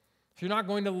Lord. So you're not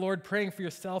going to the Lord praying for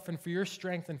yourself and for your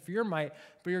strength and for your might,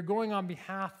 but you're going on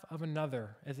behalf of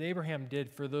another, as Abraham did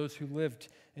for those who lived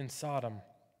in Sodom.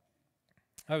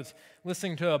 I was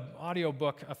listening to an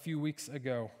audiobook a few weeks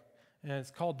ago, and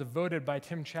it's called Devoted by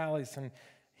Tim Challies, and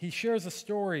he shares a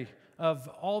story of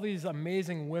all these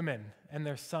amazing women and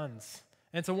their sons.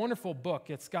 And it's a wonderful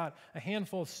book. It's got a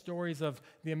handful of stories of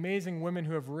the amazing women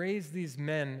who have raised these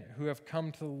men who have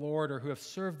come to the Lord or who have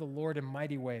served the Lord in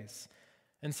mighty ways.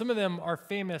 And some of them are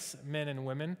famous men and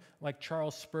women, like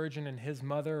Charles Spurgeon and his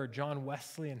mother, or John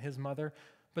Wesley and his mother.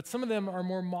 But some of them are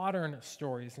more modern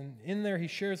stories. And in there, he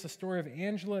shares the story of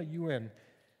Angela Ewen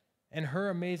and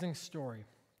her amazing story.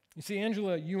 You see,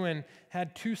 Angela Ewen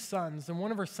had 2 sons, and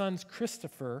one of her sons,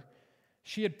 Christopher,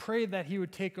 she had prayed that he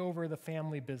would take over the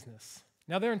family business.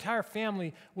 Now, their entire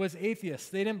family was atheists.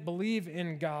 They didn't believe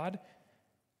in God.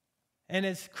 And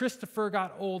as Christopher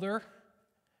got older,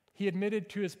 he admitted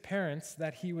to his parents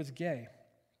that he was gay.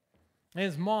 And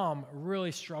his mom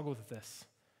really struggled with this.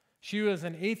 She was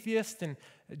an atheist and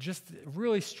just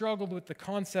really struggled with the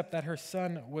concept that her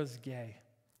son was gay.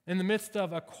 In the midst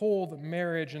of a cold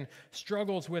marriage and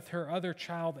struggles with her other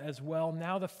child as well,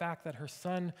 now the fact that her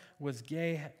son was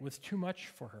gay was too much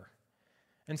for her.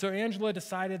 And so Angela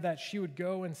decided that she would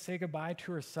go and say goodbye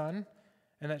to her son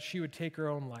and that she would take her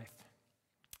own life.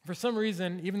 For some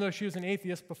reason, even though she was an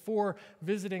atheist, before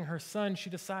visiting her son, she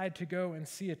decided to go and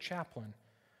see a chaplain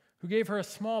who gave her a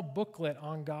small booklet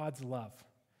on God's love.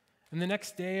 And the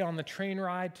next day on the train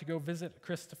ride to go visit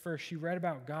Christopher, she read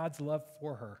about God's love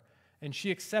for her and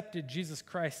she accepted Jesus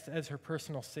Christ as her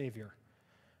personal Savior.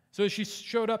 So as she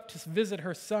showed up to visit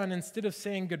her son, instead of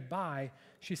saying goodbye,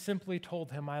 she simply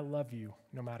told him, "I love you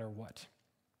no matter what."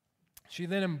 She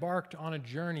then embarked on a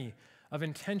journey of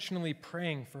intentionally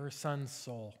praying for her son's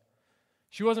soul.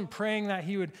 She wasn't praying that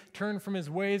he would turn from his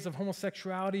ways of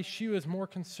homosexuality. She was more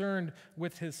concerned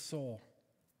with his soul.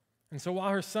 And so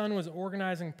while her son was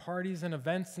organizing parties and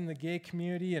events in the gay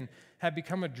community and had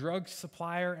become a drug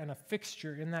supplier and a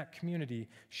fixture in that community,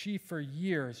 she for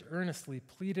years earnestly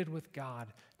pleaded with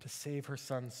God to save her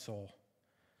son's soul.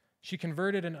 She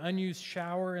converted an unused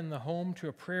shower in the home to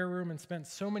a prayer room and spent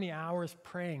so many hours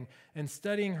praying and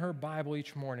studying her Bible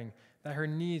each morning that her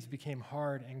knees became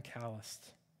hard and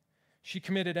calloused. She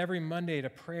committed every Monday to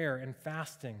prayer and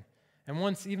fasting, and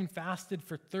once even fasted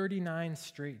for 39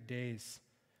 straight days.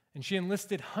 And she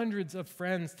enlisted hundreds of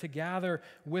friends to gather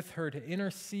with her to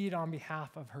intercede on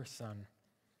behalf of her son.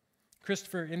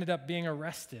 Christopher ended up being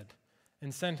arrested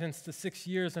and sentenced to 6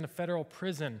 years in a federal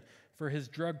prison for his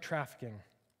drug trafficking.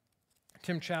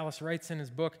 Tim Challis writes in his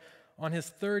book, on his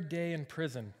third day in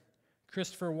prison,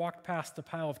 Christopher walked past a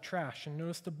pile of trash and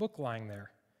noticed a book lying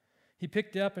there. He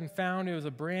picked it up and found it was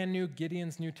a brand new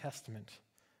Gideon's New Testament.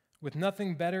 With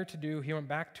nothing better to do, he went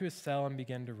back to his cell and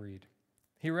began to read.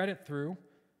 He read it through,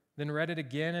 then read it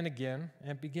again and again,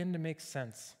 and it began to make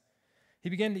sense. He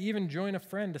began to even join a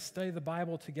friend to study the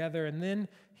Bible together, and then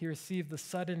he received the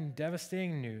sudden,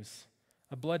 devastating news.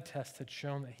 A blood test had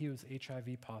shown that he was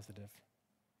HIV positive.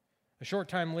 A short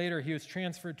time later, he was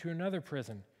transferred to another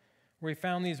prison, where he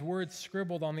found these words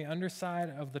scribbled on the underside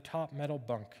of the top metal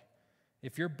bunk.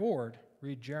 If you're bored,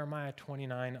 read Jeremiah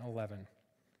 29:11.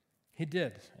 He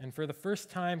did, and for the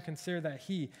first time considered that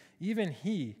even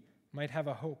he, might have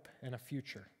a hope and a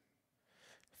future.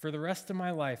 For the rest of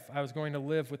my life, I was going to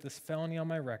live with this felony on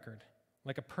my record,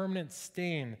 like a permanent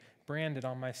stain branded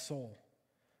on my soul.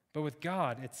 But with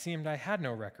God, it seemed I had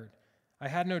no record. I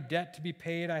had no debt to be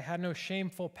paid. I had no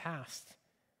shameful past.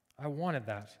 I wanted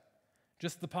that.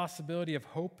 Just the possibility of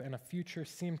hope and a future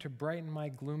seemed to brighten my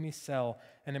gloomy cell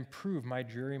and improve my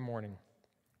dreary morning.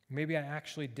 Maybe I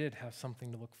actually did have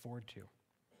something to look forward to.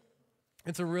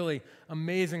 It's a really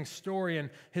amazing story, and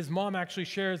his mom actually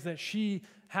shares that she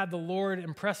had the Lord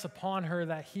impress upon her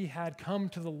that he had come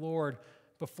to the Lord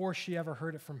before she ever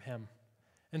heard it from him.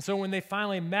 And so when they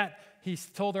finally met, he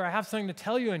told her, "I have something to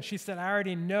tell you," and she said, "I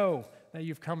already know that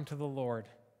you've come to the Lord."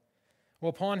 Well,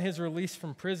 upon his release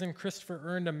from prison, Christopher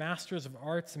earned a Master's of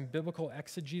Arts in Biblical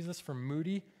Exegesis from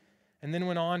Moody, and then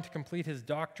went on to complete his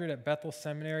doctorate at Bethel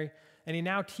Seminary. And he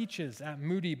now teaches at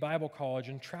Moody Bible College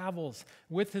and travels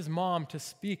with his mom to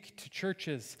speak to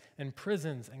churches and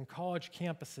prisons and college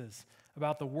campuses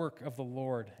about the work of the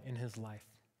Lord in his life.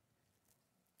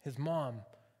 His mom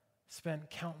spent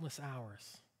countless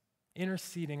hours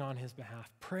interceding on his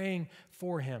behalf, praying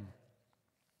for him.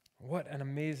 What an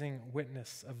amazing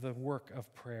witness of the work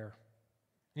of prayer.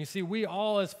 You see, we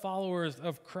all as followers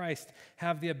of Christ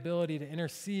have the ability to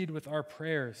intercede with our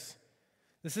prayers.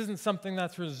 This isn't something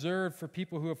that's reserved for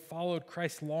people who have followed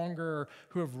Christ longer, or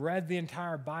who have read the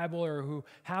entire Bible, or who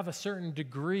have a certain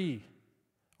degree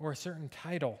or a certain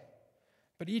title.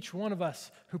 But each one of us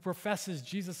who professes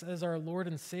Jesus as our Lord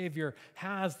and Savior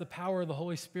has the power of the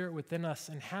Holy Spirit within us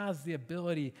and has the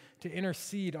ability to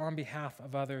intercede on behalf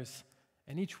of others.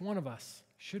 And each one of us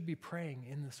should be praying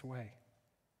in this way.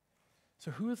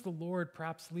 So who is the Lord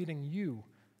perhaps leading you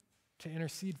to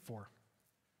intercede for?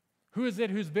 Who is it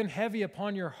who's been heavy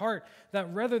upon your heart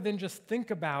that rather than just think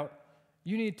about,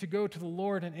 you need to go to the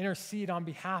Lord and intercede on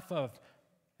behalf of,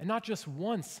 and not just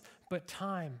once, but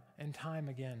time and time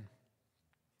again?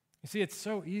 You see, it's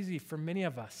so easy for many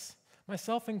of us,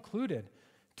 myself included,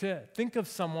 to think of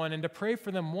someone and to pray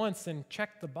for them once and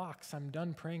check the box, I'm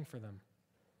done praying for them.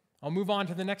 I'll move on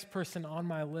to the next person on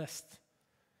my list.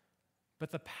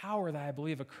 But the power that I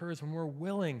believe occurs when we're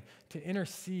willing to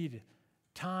intercede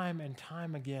time and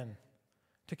time again,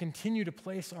 to continue to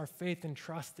place our faith and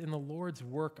trust in the Lord's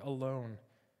work alone,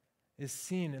 is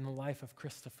seen in the life of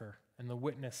Christopher and the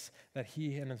witness that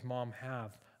he and his mom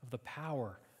have of the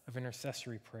power of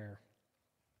intercessory prayer.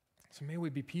 So may we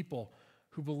be people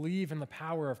who believe in the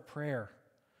power of prayer,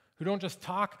 who don't just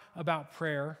talk about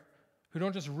prayer, who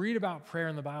don't just read about prayer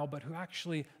in the Bible, but who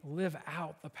actually live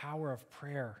out the power of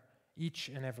prayer each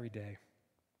and every day.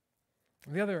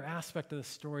 The other aspect of the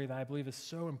story that I believe is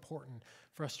so important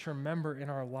for us to remember in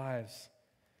our lives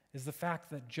is the fact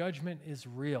that judgment is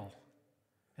real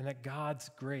and that God's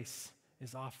grace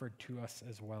is offered to us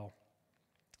as well.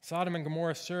 Sodom and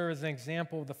Gomorrah serve as an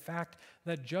example of the fact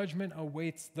that judgment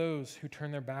awaits those who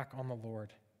turn their back on the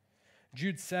Lord.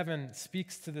 Jude 7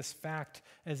 speaks to this fact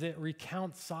as it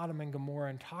recounts Sodom and Gomorrah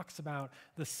and talks about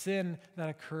the sin that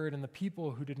occurred and the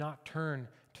people who did not turn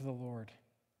to the Lord.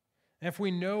 And if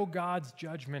we know God's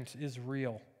judgment is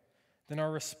real, then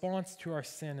our response to our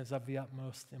sin is of the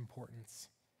utmost importance.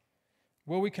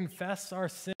 Will we confess our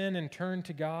sin and turn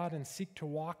to God and seek to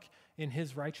walk in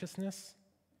His righteousness?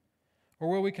 Or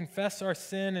will we confess our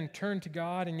sin and turn to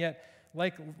God and yet,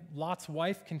 like Lot's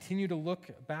wife, continue to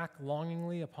look back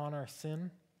longingly upon our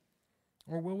sin?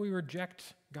 Or will we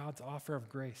reject God's offer of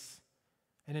grace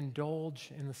and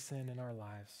indulge in the sin in our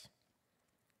lives?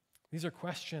 These are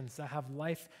questions that have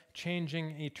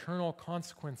life-changing, eternal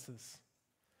consequences.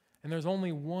 And there's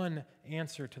only one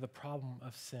answer to the problem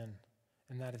of sin,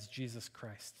 and that is Jesus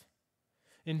Christ.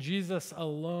 In Jesus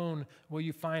alone will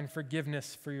you find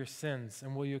forgiveness for your sins,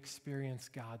 and will you experience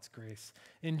God's grace.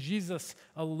 In Jesus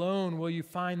alone will you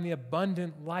find the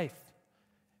abundant life.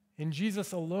 In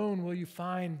Jesus alone will you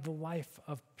find the life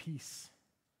of peace.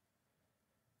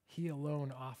 He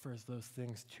alone offers those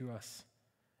things to us.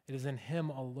 It is in Him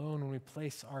alone, when we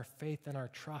place our faith and our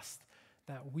trust,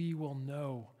 that we will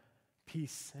know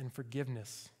peace and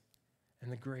forgiveness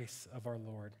and the grace of our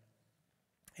Lord.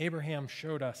 Abraham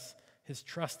showed us his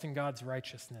trust in God's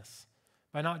righteousness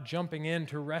by not jumping in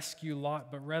to rescue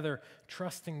Lot, but rather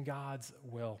trusting God's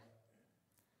will.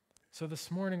 So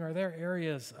this morning, are there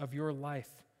areas of your life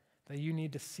that you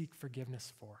need to seek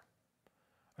forgiveness for?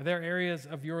 Are there areas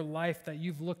of your life that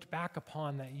you've looked back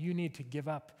upon that you need to give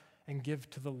up and give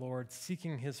to the Lord,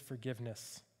 seeking His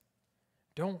forgiveness?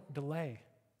 Don't delay.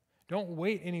 Don't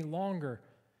wait any longer.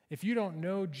 If you don't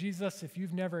know Jesus, if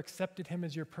you've never accepted Him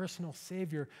as your personal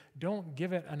Savior, don't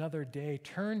give it another day.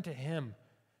 Turn to Him,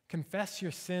 confess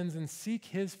your sins, and seek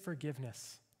His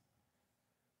forgiveness.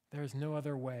 There is no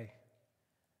other way.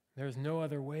 There is no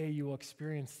other way you will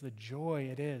experience the joy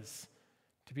it is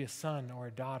to be a son or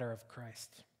a daughter of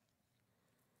Christ.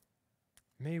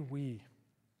 May we,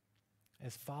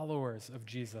 as followers of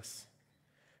Jesus,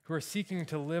 who are seeking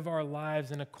to live our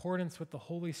lives in accordance with the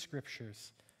Holy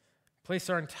Scriptures,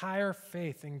 place our entire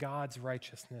faith in God's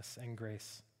righteousness and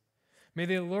grace. May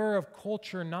the allure of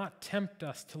culture not tempt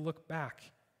us to look back,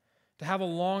 to have a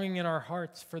longing in our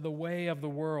hearts for the way of the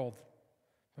world,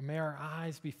 but may our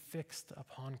eyes be fixed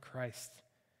upon Christ,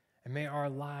 and may our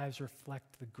lives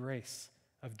reflect the grace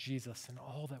of Jesus in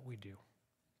all that we do.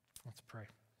 Let's pray.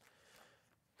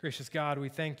 Gracious God, we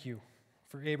thank You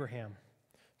for Abraham,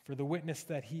 for the witness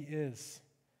that he is,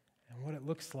 and what it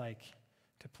looks like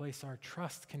to place our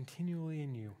trust continually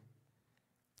in You,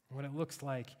 what it looks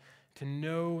like to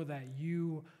know that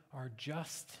You are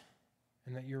just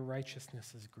and that Your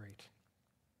righteousness is great.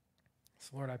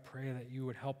 So Lord, I pray that You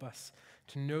would help us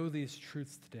to know these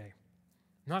truths today,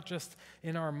 not just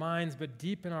in our minds, but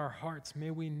deep in our hearts.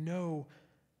 May we know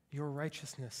Your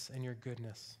righteousness and Your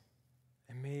goodness,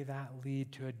 and may that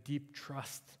lead to a deep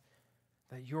trust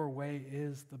that Your way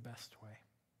is the best way.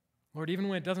 Lord, even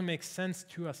when it doesn't make sense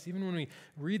to us, even when we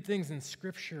read things in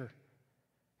Scripture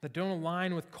that don't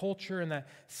align with culture and that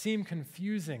seem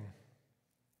confusing,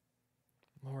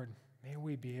 Lord, may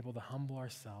we be able to humble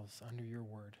ourselves under Your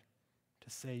word, to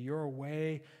say Your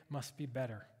way must be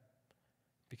better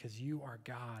because You are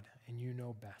God and You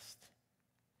know best.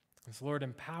 And so, Lord,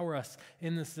 empower us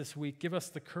in this week. Give us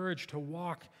the courage to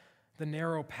walk the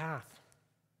narrow path.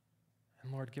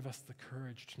 And Lord, give us the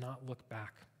courage to not look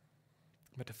back,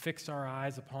 but to fix our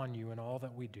eyes upon You in all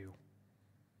that we do.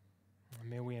 And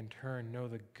may we in turn know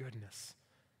the goodness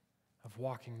of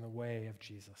walking the way of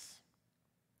Jesus.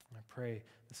 And I pray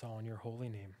this all in Your holy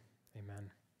name.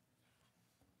 Amen.